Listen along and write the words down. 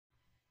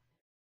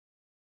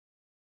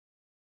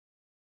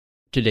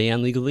Today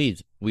on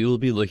Legalese, we will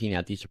be looking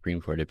at the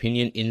Supreme Court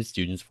opinion in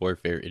Students for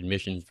Fair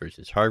Admissions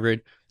versus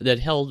Harvard that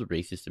held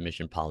racist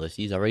admission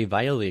policies are a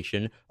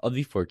violation of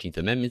the 14th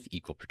Amendment's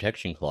Equal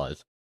Protection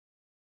Clause.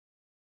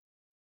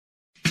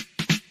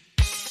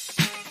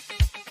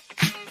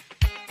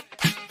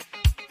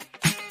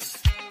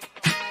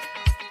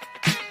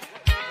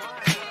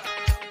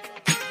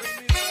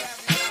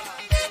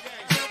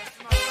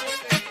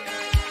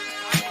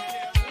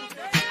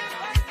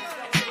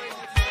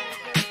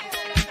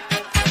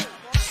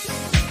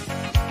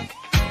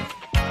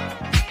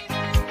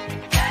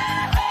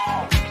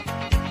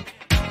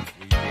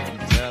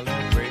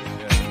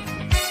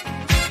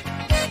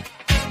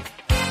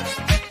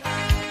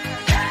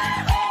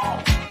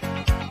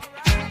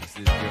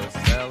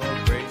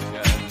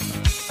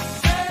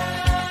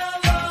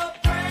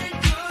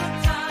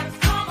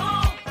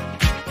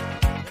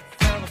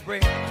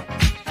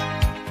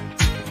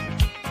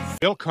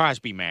 Bill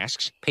Cosby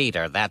masks.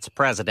 Peter, that's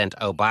President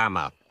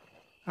Obama.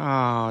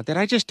 Oh, did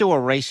I just do a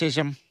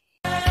racism?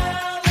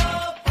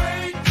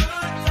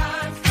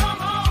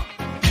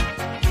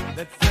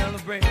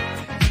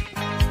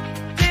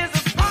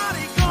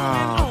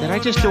 Oh, did I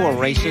just do a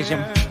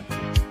racism?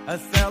 A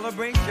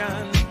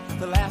celebration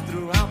to last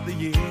throughout the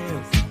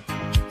years.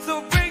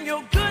 So bring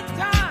your good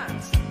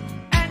times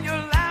and your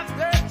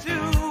laughter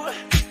too.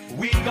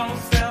 We gon'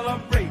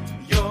 celebrate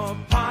your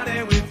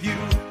party with you.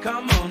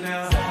 Come on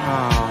now.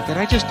 Oh, did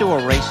I just do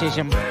a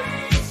racism?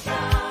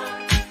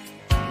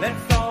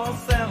 Let's all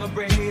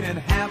celebrate and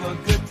have a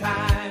good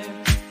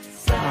time.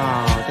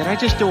 Oh, did I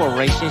just do a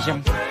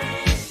racism?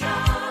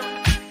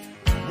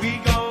 We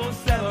gon'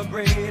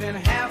 celebrate and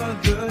have a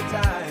good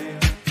time.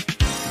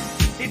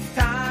 It's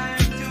time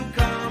to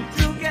come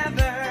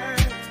together.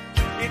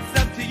 It's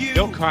up to you.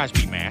 Bill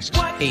Cosby masks.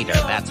 Peter,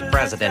 that's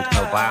President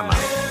Obama.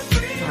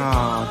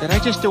 Oh, did I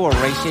just do a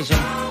racism?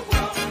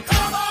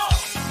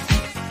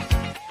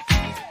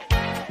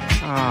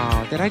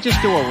 Oh, did I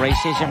just do a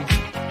racism?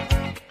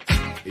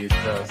 It's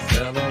a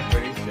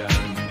celebration.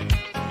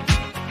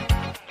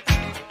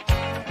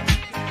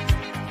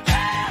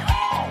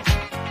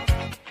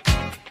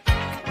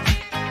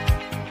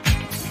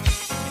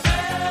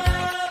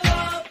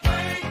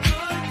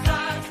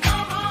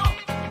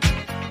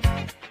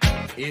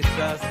 It's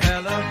a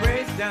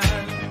celebration.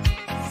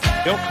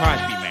 Bill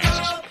Cosby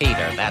masks.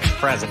 Peter, that's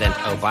President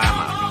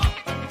Obama.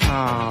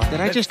 Oh,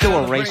 did I just do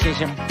a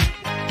racism?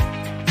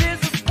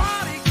 There's a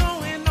party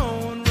going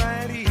on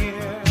right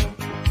here.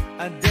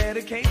 A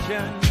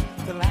dedication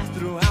to last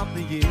throughout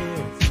the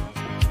years.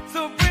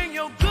 So bring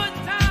your good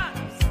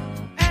times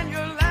and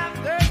your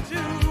laughter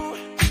too.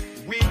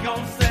 We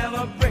gon'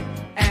 celebrate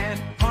and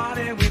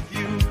party with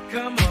you.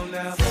 Come on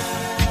now.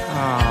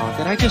 Oh,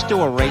 did I just do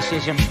a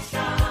racism?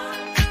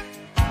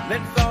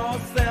 Let's all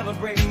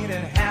celebrate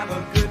and have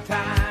a good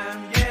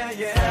time. Yeah,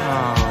 yeah.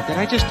 Oh, did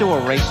I just do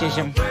a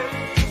racism?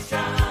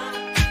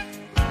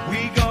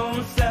 We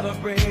gon'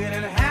 celebrate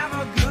and have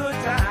a good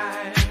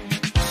time.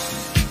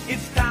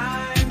 It's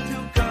time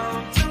to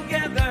come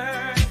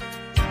together.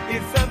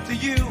 It's up to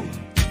you.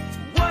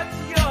 What's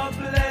your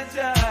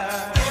pleasure?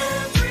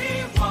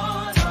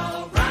 Everyone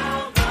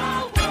around the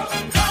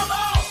world, come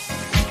on!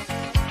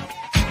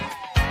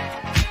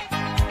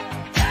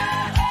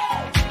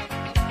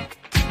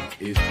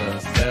 It's a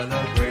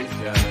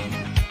celebration.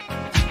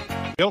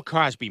 Bill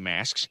Cosby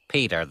masks.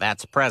 Peter,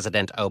 that's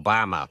President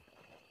Obama.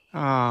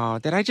 Oh,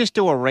 did I just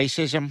do a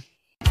racism?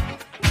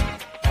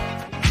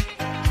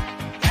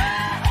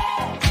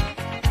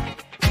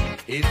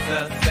 It's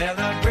a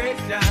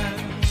celebration.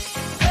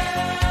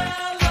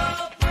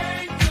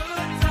 Celebrate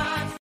good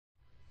times.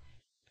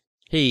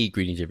 Hey,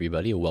 greetings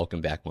everybody, and welcome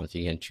back once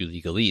again to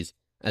Legalese.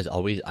 As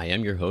always, I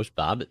am your host,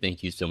 Bob.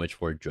 Thank you so much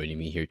for joining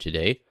me here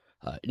today.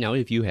 Now,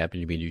 if you happen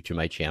to be new to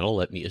my channel,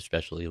 let me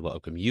especially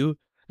welcome you.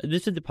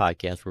 This is the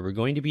podcast where we're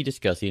going to be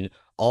discussing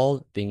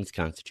all things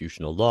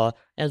constitutional law,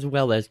 as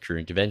well as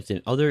current events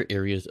in other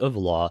areas of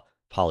law,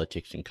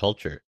 politics, and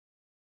culture.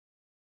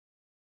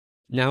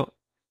 Now,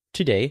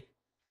 today,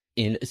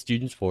 in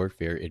Students for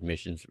Fair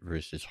Admissions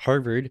versus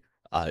Harvard,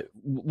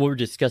 we're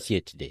discussing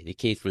it today. The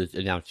case was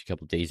announced a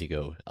couple days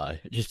ago,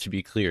 just to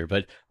be clear.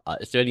 But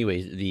so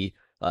anyways, the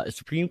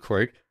Supreme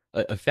Court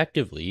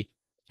effectively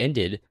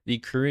ended the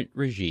current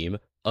regime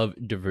of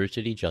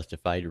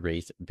diversity-justified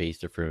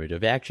race-based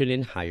affirmative action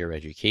in higher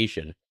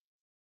education.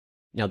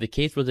 Now, the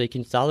case was a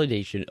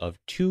consolidation of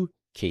two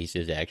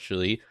cases,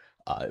 actually.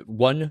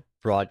 One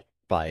brought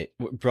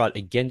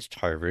against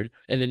Harvard,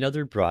 and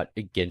another brought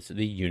against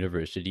the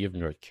University of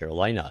North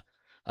Carolina.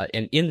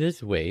 And in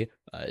this way,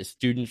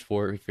 Students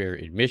for Fair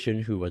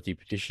Admission, who was the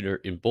petitioner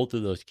in both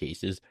of those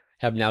cases,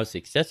 have now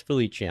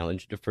successfully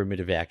challenged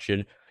affirmative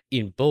action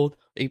in both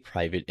a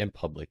private and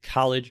public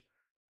college.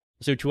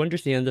 So to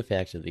understand the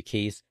facts of the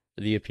case,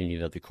 the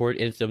opinion of the court,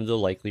 and some of the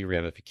likely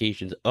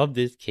ramifications of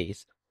this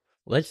case,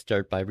 let's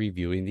start by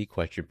reviewing the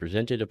question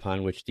presented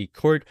upon which the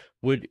court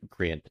would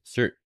grant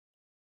cert.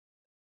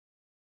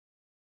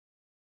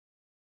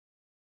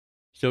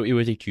 So it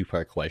was a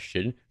two-part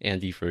question, and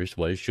the first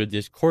was, should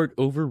this court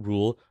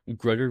overrule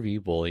Grutter v.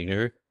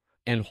 Bollinger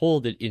and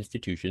hold that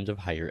institutions of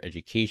higher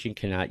education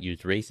cannot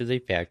use race as a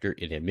factor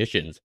in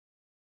admissions.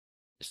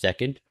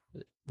 Second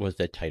was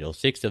that Title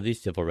VI of the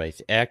Civil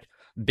Rights Act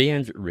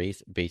bans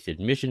race-based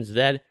admissions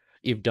that,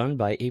 if done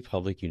by a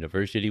public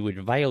university,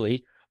 would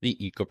violate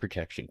the Equal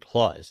Protection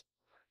Clause.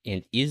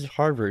 And is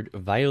Harvard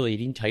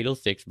violating Title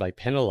VI by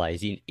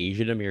penalizing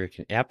Asian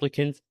American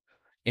applicants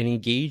and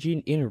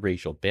engaging in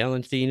racial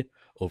balancing,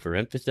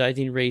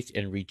 overemphasizing race,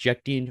 and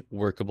rejecting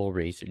workable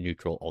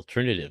race-neutral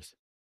alternatives?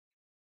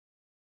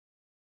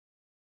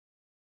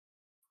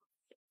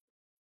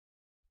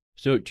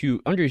 So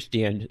to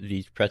understand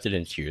these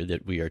precedents here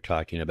that we are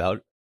talking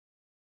about,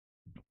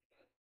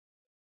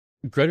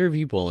 Grutter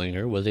v.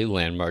 Bollinger was a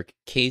landmark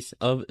case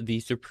of the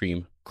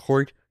Supreme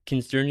Court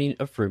concerning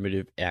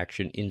affirmative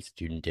action in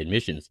student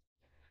admissions.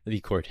 The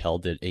court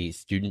held that a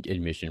student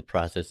admission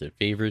process that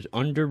favors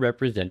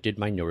underrepresented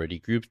minority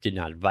groups did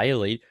not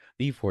violate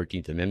the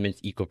 14th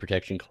Amendment's Equal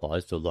Protection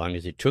Clause so long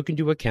as it took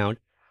into account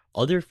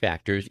other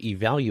factors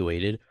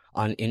evaluated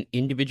on an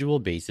individual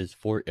basis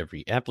for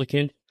every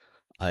applicant.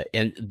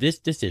 And this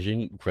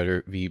decision,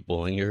 Grutter v.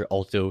 Bollinger,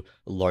 also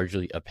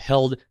largely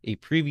upheld a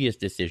previous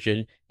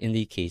decision in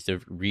the case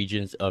of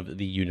Regents of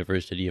the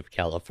University of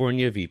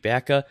California v.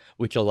 Baca,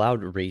 which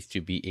allowed race to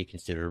be a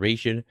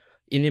consideration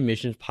in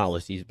admissions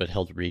policies but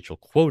held racial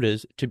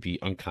quotas to be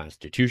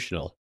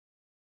unconstitutional.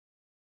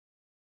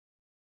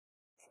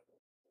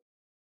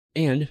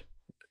 And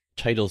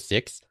Title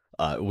VI,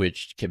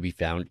 which can be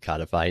found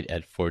codified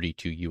at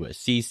 42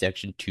 U.S.C.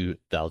 Section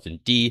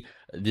 2000D.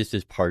 This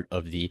is part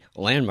of the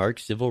landmark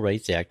Civil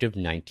Rights Act of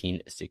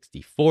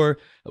 1964,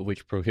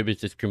 which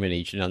prohibits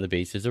discrimination on the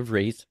basis of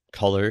race,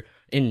 color,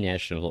 and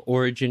national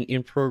origin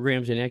in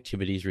programs and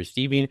activities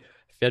receiving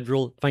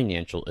federal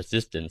financial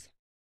assistance.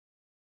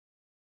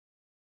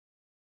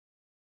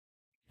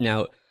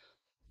 Now,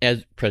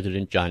 as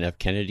President John F.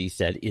 Kennedy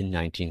said in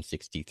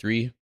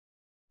 1963,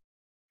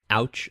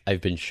 "Ouch,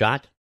 I've been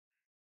shot."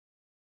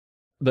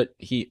 But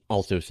he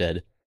also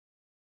said,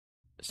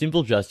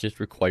 "Simple justice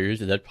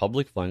requires that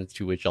public funds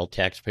to which all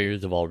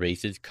taxpayers of all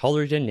races,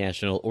 colors, and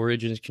national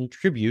origins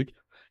contribute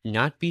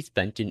not be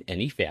spent in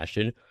any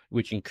fashion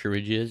which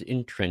encourages,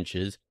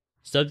 entrenches,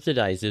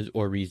 subsidizes,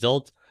 or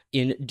results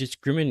in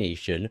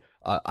discrimination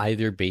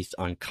either based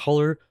on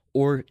color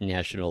or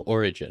national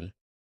origin."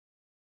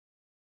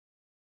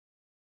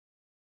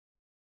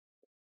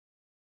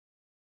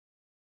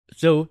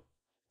 So,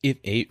 if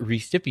a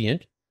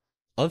recipient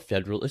of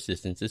federal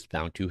assistance is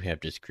found to have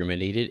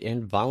discriminated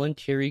and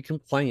voluntary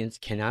compliance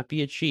cannot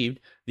be achieved,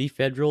 the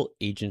federal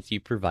agency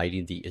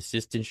providing the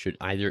assistance should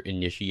either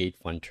initiate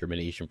fund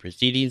termination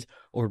proceedings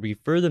or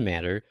refer the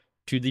matter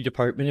to the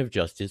Department of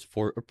Justice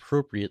for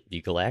appropriate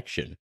legal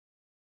action.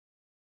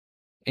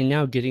 And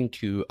now getting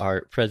to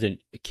our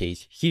present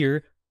case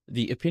here,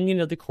 the opinion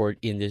of the court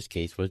in this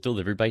case was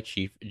delivered by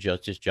Chief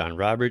Justice John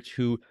Roberts,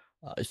 who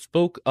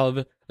spoke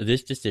of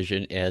this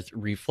decision as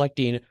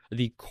reflecting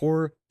the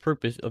core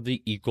purpose of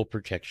the Equal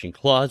Protection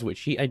Clause, which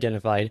he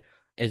identified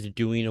as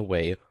doing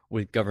away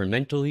with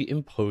governmentally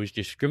imposed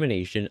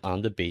discrimination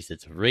on the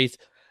basis of race,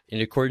 in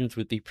accordance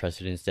with the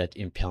precedent set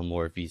in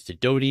Palmore v.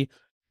 Sidoti.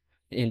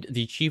 And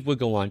the chief would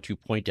go on to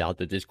point out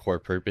that this core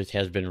purpose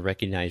has been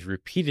recognized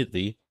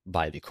repeatedly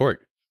by the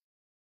court.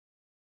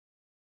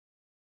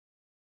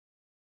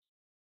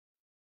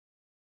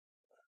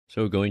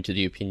 So going to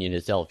the opinion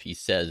itself, he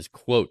says,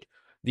 quote,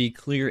 "The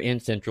clear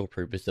and central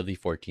purpose of the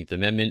 14th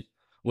Amendment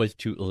was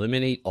to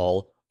eliminate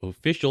all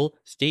official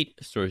state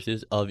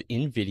sources of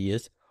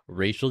invidious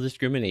racial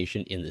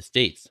discrimination in the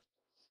states.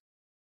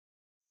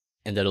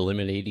 And that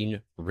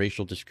eliminating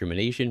racial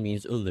discrimination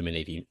means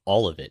eliminating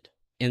all of it.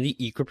 And the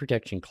Equal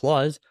Protection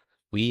Clause,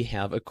 we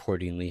have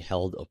accordingly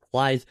held,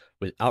 applies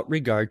without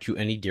regard to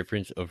any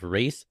difference of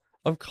race,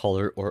 of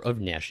color, or of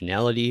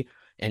nationality,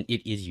 and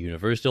it is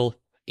universal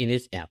in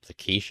its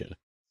application."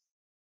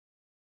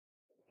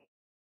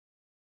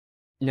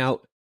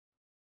 Now,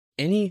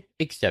 any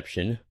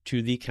exception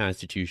to the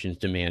Constitution's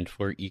demand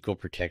for equal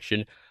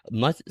protection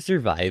must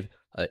survive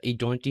a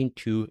daunting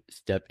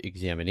two-step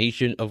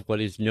examination of what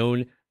is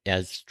known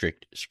as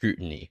strict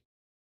scrutiny.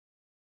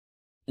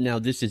 Now,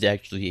 this is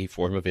actually a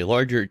form of a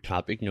larger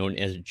topic known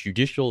as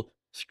judicial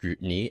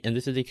scrutiny, and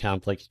this is a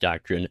complex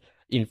doctrine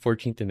in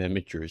 14th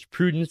Amendment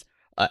jurisprudence,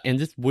 and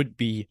this would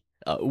be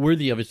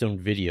worthy of its own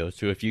video.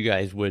 So if you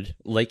guys would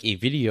like a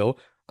video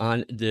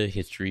on the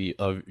history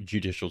of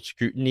judicial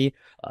scrutiny,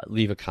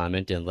 leave a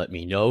comment and let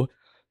me know.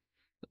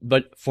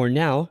 But for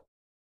now,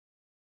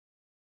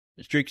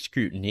 strict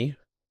scrutiny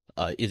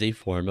is a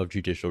form of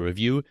judicial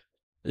review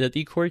that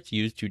the courts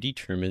use to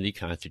determine the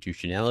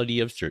constitutionality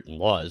of certain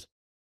laws.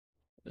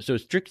 So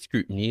strict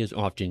scrutiny is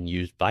often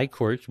used by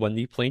courts when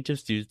the plaintiff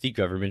sues the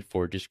government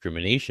for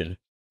discrimination.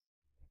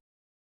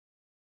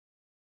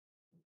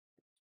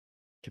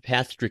 To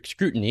pass strict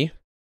scrutiny,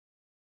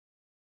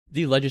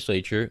 the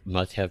legislature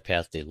must have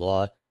passed a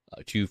law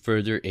to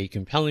further a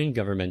compelling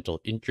governmental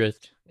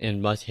interest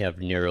and must have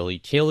narrowly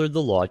tailored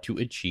the law to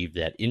achieve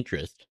that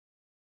interest.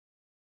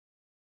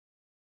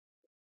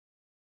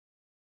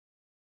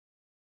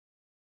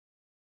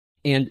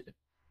 And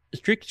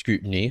strict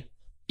scrutiny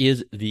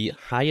is the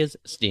highest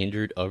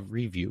standard of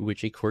review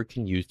which a court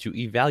can use to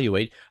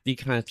evaluate the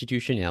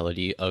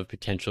constitutionality of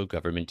potential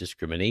government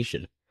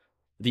discrimination.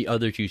 The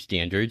other two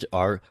standards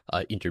are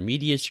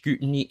intermediate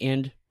scrutiny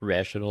and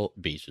rational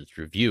basis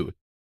review.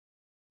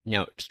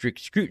 Now, strict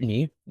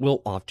scrutiny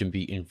will often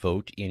be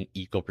invoked in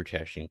equal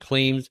protection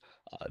claims.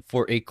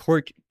 For a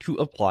court to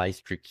apply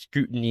strict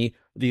scrutiny,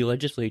 the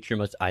legislature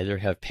must either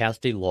have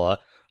passed a law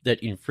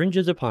that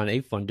infringes upon a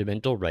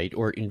fundamental right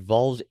or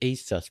involves a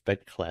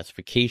suspect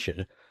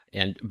classification.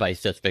 And by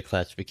suspect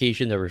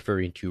classification, they're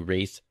referring to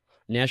race,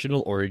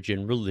 national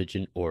origin,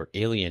 religion, or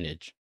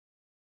alienage.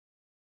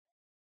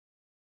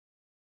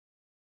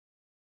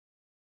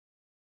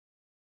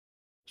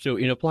 So,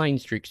 in applying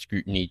strict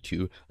scrutiny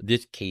to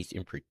this case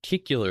in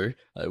particular,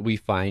 we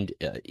find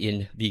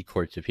in the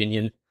court's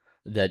opinion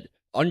that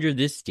under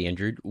this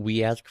standard,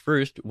 we ask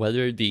first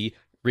whether the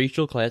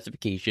racial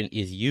classification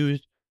is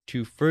used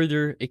to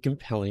further a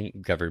compelling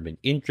government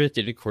interest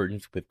in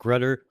accordance with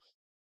Grutter.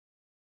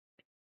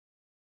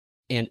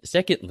 And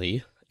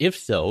secondly, if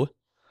so,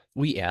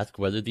 we ask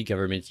whether the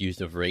government's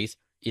use of race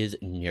is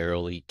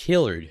narrowly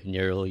tailored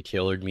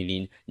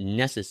meaning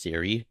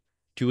necessary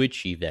to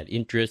achieve that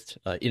interest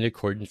in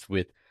accordance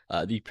with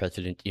the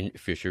precedent in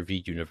Fisher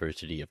v.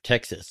 University of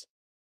Texas.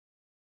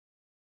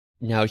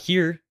 Now,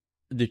 here,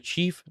 the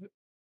chief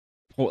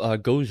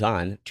goes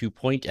on to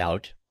point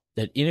out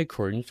that in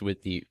accordance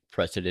with the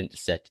precedent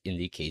set in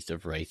the case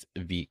of Rice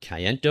v.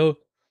 Cayetano,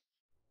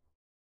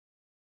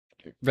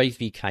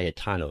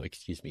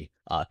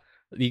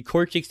 the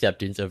court's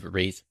acceptance of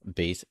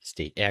race-based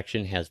state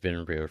action has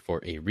been rare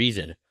for a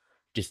reason.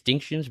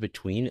 Distinctions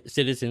between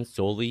citizens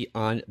solely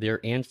on their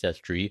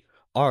ancestry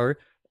are,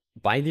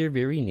 by their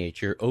very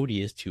nature,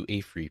 odious to a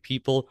free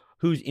people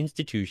whose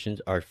institutions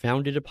are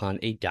founded upon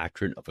a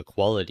doctrine of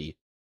equality.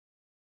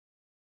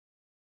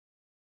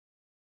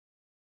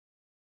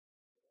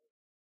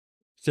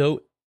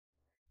 So,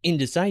 in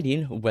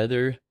deciding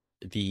whether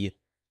the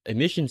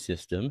admission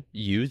system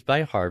used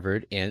by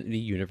Harvard and the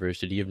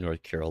University of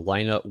North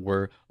Carolina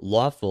were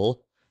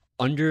lawful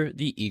under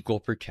the Equal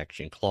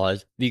Protection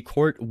Clause, the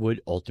court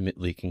would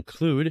ultimately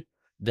conclude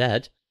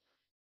that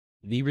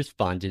the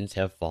respondents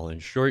have fallen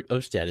short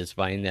of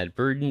satisfying that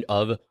burden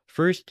of,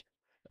 first,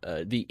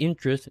 the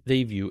interest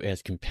they view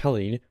as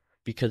compelling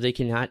because they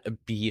cannot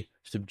be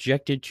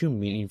subjected to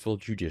meaningful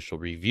judicial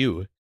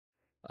review.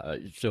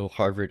 So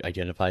Harvard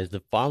identifies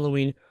the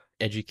following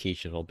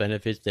educational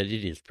benefits that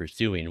it is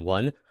pursuing.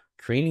 One,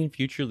 training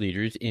future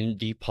leaders in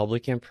the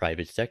public and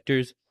private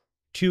sectors.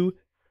 Two,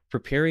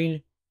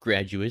 preparing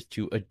graduates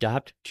to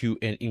adapt to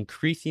an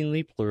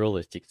increasingly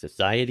pluralistic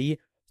society.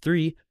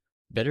 Three,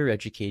 better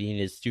educating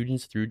its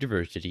students through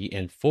diversity.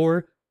 And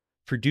four,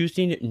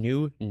 producing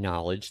new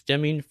knowledge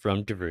stemming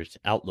from diverse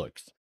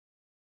outlooks.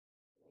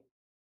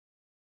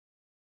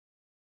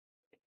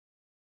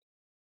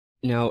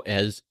 Now,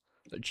 as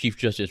Chief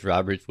Justice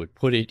Roberts would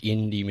put it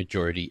in the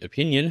majority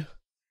opinion,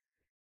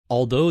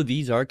 although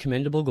these are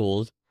commendable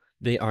goals,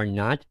 they are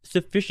not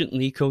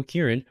sufficiently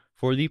coherent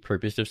for the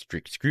purpose of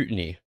strict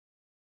scrutiny.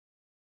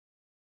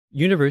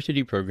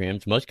 University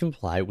programs must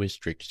comply with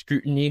strict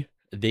scrutiny.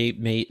 They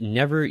may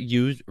never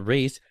use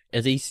race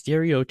as a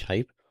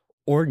stereotype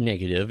or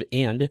negative,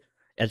 and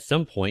at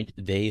some point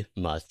they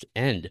must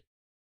end.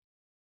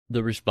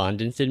 The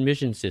respondents'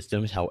 admission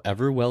systems,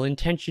 however well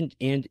intentioned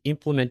and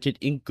implemented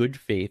in good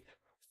faith,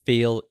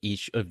 fail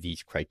each of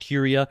these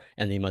criteria,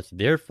 and they must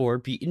therefore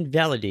be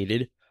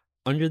invalidated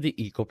under the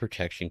Equal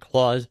Protection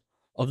Clause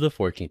of the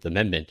 14th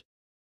Amendment.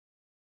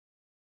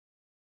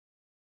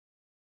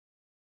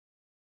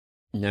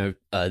 Now,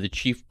 the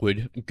chief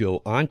would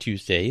go on to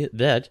say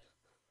that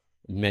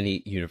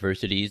many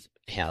universities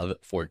have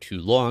for too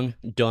long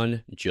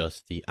done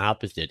just the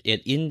opposite,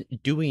 and in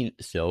doing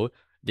so,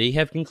 they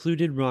have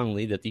concluded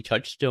wrongly that the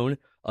touchstone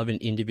of an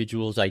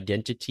individual's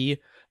identity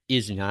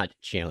is not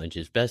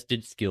challenges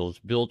vested, skills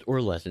built,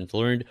 or lessons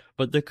learned,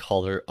 but the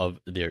color of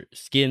their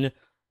skin.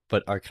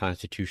 But our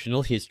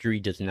constitutional history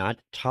does not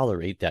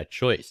tolerate that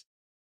choice.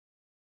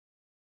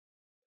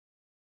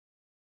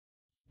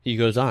 He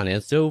goes on,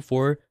 and so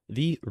for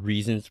the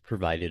reasons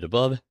provided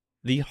above,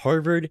 the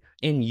Harvard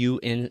and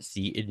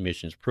UNC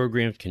admissions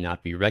programs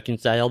cannot be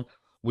reconciled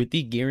with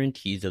the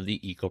guarantees of the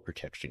Equal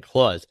Protection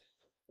Clause.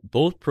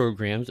 Both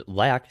programs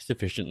lack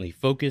sufficiently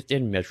focused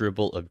and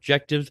measurable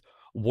objectives,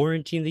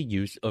 warranting the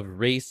use of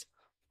race,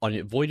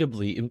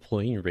 unavoidably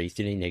employing race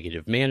in a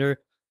negative manner,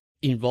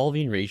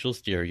 involving racial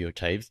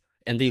stereotypes,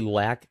 and they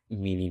lack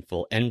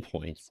meaningful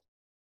endpoints.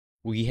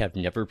 We have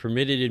never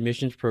permitted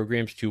admissions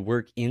programs to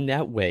work in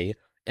that way,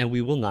 and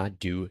we will not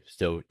do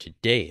so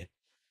today.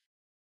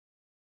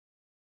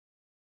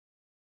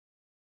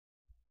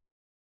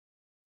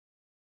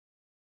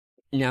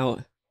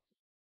 Now,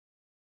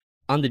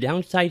 on the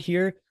downside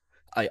here,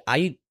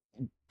 I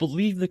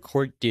believe the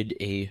court did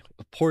a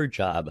poor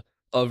job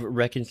of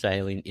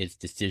reconciling its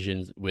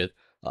decisions with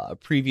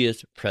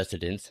previous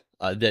precedents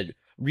that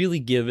really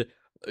give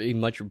a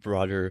much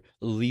broader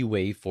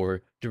leeway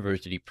for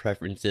diversity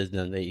preferences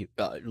than they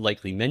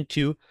likely meant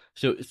to.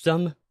 So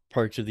some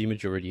parts of the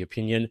majority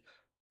opinion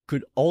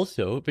could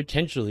also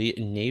potentially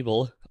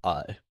enable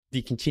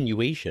the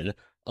continuation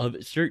of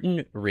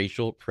certain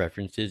racial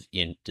preferences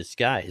in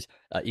disguise,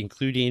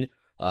 including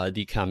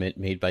the comment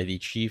made by the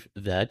chief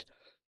that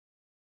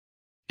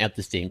at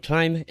the same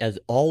time, as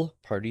all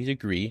parties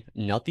agree,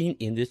 nothing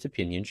in this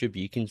opinion should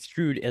be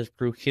construed as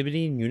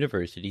prohibiting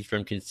universities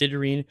from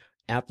considering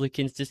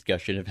applicants'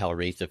 discussion of how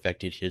race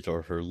affected his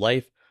or her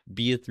life,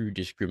 be it through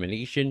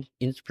discrimination,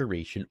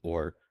 inspiration,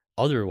 or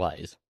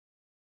otherwise.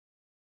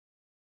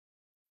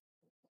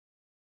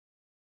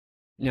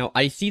 Now,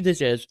 I see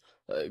this as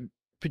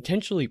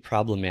potentially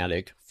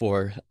problematic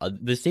for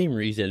the same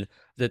reason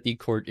that the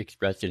court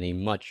expressed in a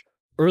much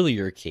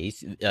earlier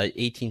case,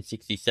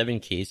 1867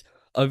 case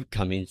of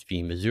Cummings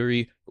v.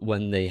 Missouri,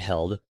 when they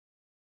held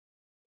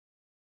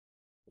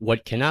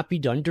what cannot be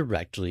done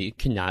directly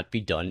cannot be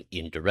done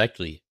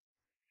indirectly.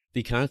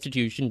 The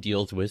Constitution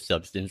deals with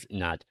substance,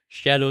 not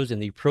shadows,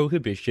 and the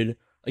prohibition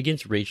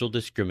against racial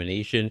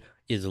discrimination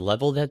is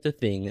leveled at the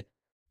thing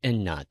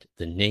and not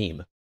the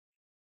name.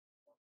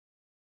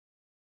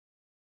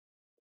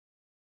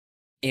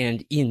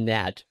 And in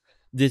that,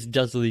 this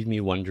does leave me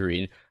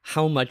wondering,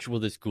 how much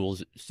will the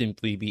schools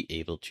simply be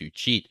able to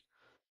cheat?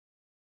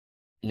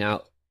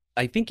 Now,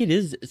 I think it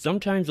is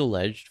sometimes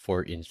alleged,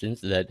 for instance,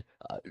 that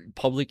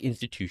public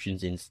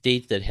institutions in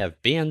states that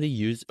have banned the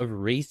use of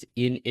race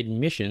in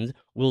admissions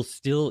will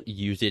still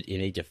use it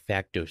in a de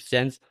facto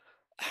sense.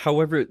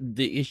 However,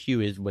 the issue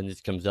is when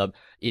this comes up,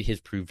 it has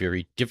proved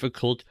very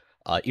difficult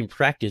in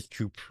practice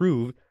to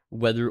prove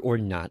whether or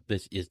not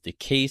this is the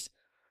case.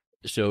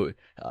 So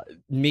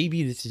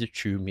maybe this is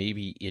true,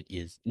 maybe it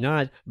is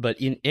not.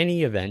 But in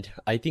any event,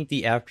 I think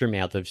the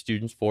aftermath of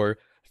students for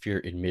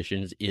fear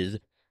admissions is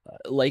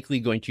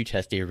likely going to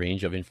test a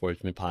range of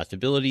enforcement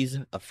possibilities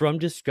from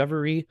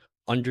discovery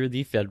under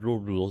the federal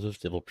rules of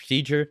civil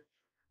procedure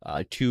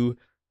to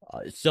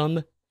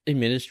some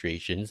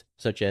administrations,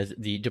 such as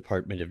the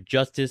Department of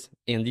Justice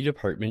and the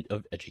Department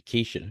of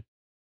Education.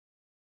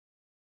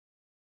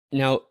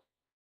 Now,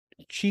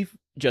 Chief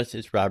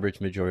Justice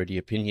Roberts' majority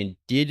opinion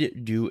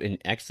did do an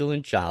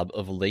excellent job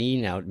of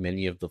laying out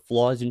many of the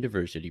flaws in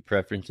diversity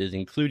preferences,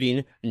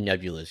 including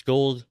nebulous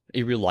goals,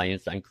 a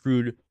reliance on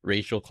crude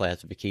racial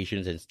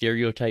classifications and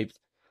stereotypes,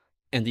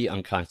 and the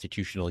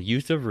unconstitutional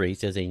use of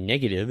race as a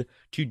negative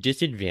to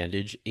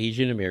disadvantage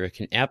Asian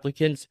American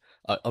applicants,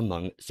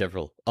 among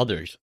several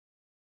others.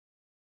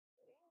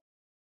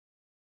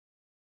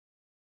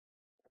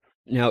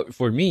 Now,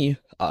 for me,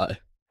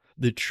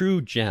 the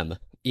true gem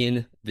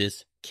in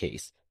this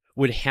case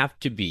would have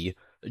to be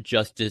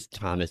Justice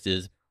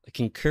Thomas's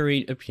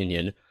concurring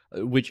opinion,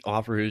 which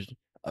offers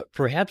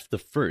perhaps the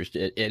first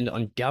and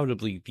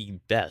undoubtedly the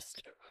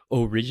best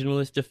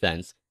originalist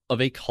defense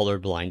of a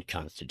colorblind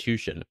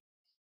constitution.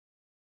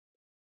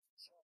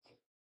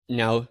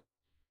 Now,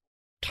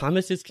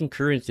 Thomas's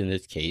concurrence in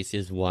this case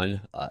is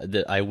one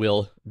that I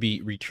will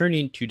be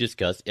returning to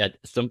discuss at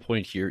some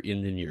point here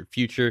in the near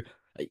future.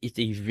 It's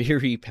a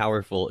very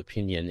powerful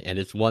opinion, and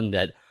it's one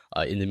that,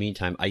 in the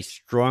meantime, I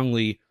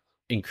strongly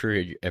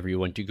encourage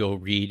everyone to go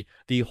read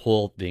the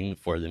whole thing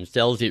for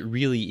themselves. It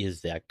really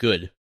is that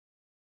good.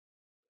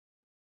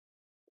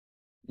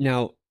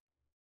 Now,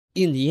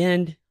 in the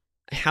end,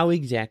 how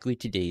exactly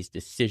today's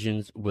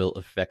decisions will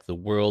affect the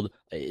world,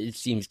 it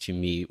seems to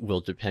me, will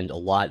depend a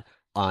lot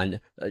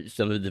on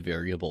some of the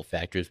variable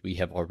factors we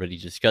have already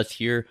discussed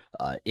here,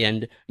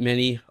 and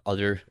many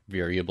other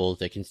variables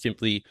that can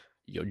simply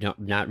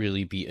not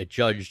really be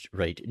adjudged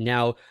right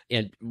now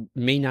and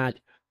may not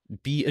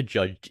be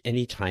adjudged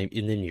anytime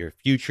in the near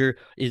future.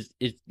 It's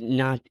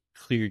not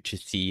clear to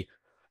see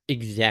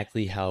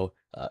exactly how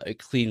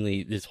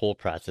cleanly this whole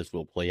process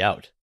will play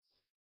out.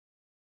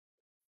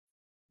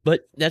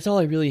 But that's all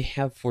I really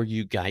have for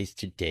you guys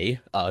today.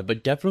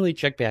 But definitely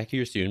check back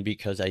here soon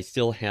because I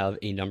still have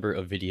a number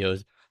of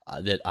videos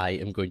that I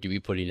am going to be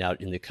putting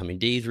out in the coming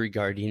days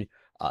regarding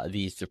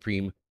the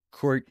Supreme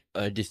Court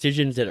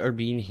decisions that are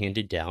being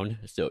handed down.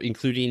 So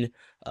including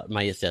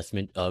my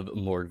assessment of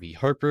Moore v.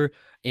 Harper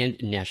and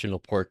National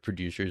Pork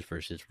Producers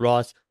versus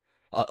Ross,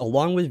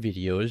 along with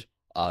videos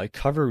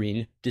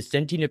covering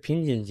dissenting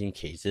opinions in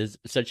cases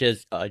such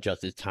as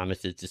Justice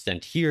Thomas's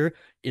dissent here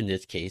in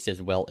this case,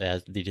 as well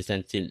as the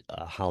dissent in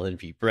Holland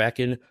v.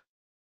 Bracken.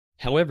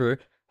 However,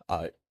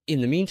 in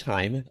the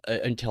meantime,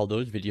 until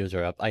those videos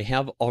are up, I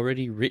have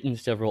already written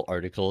several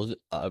articles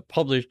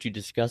published to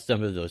discuss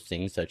some of those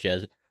things, such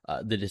as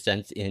the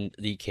dissents in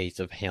the case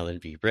of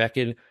Holland v.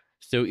 Bracken.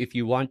 So if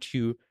you want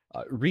to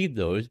read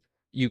those,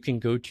 you can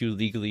go to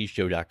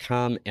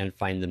legallyshow.com and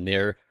find them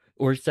there,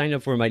 or sign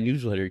up for my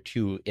newsletter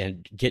too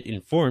and get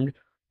informed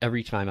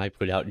every time I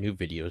put out new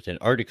videos and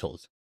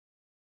articles.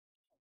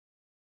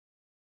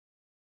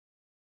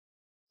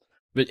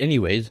 But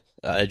anyways,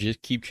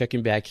 just keep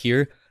checking back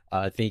here.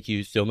 Thank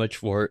you so much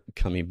for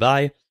coming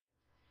by.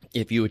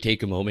 If you would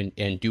take a moment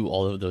and do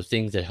all of those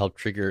things that help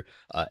trigger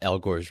Al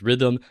Gore's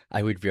rhythm,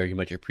 I would very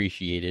much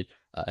appreciate it.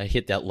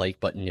 Hit that like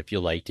button if you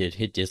liked it.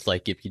 Hit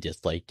dislike if you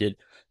disliked it.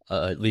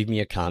 Leave me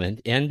a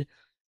comment. And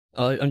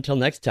until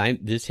next time,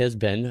 this has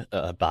been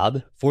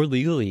Bob for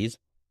Legalese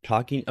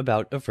talking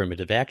about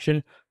affirmative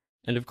action.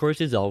 And of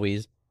course, as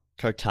always,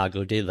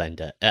 Carthago de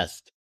lenda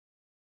est.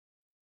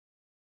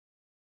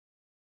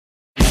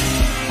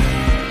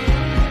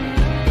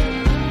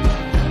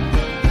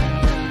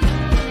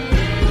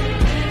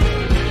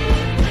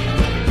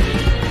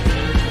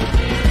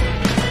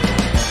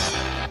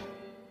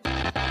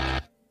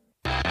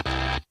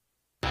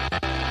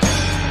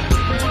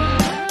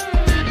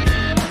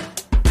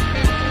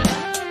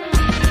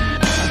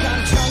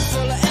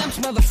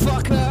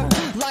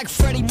 Motherfucker, like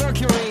Freddie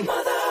Mercury.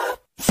 Motherfucker.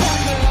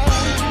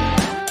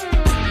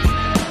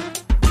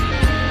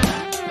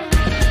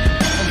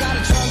 I got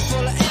a trunk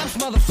full of amps,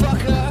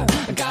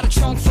 motherfucker. I got a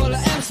trunk full of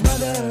amps,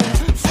 motherfucker.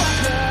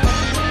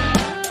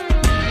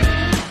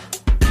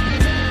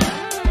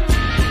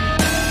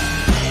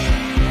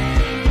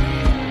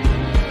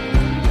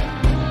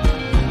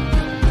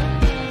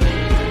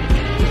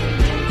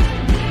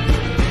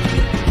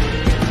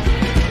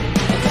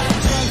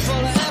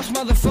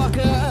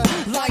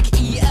 Motherfucker, like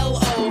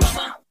ELO.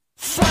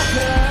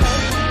 Fucker.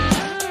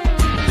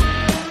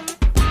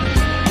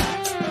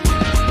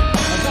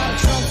 I got a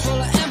trunk full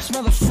of amps,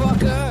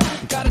 motherfucker.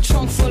 Got a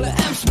trunk full of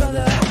amps,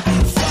 motherfucker.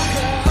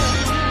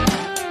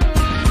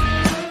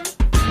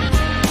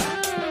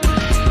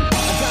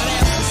 I got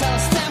amps to sell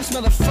stamps,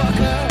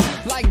 motherfucker.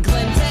 Like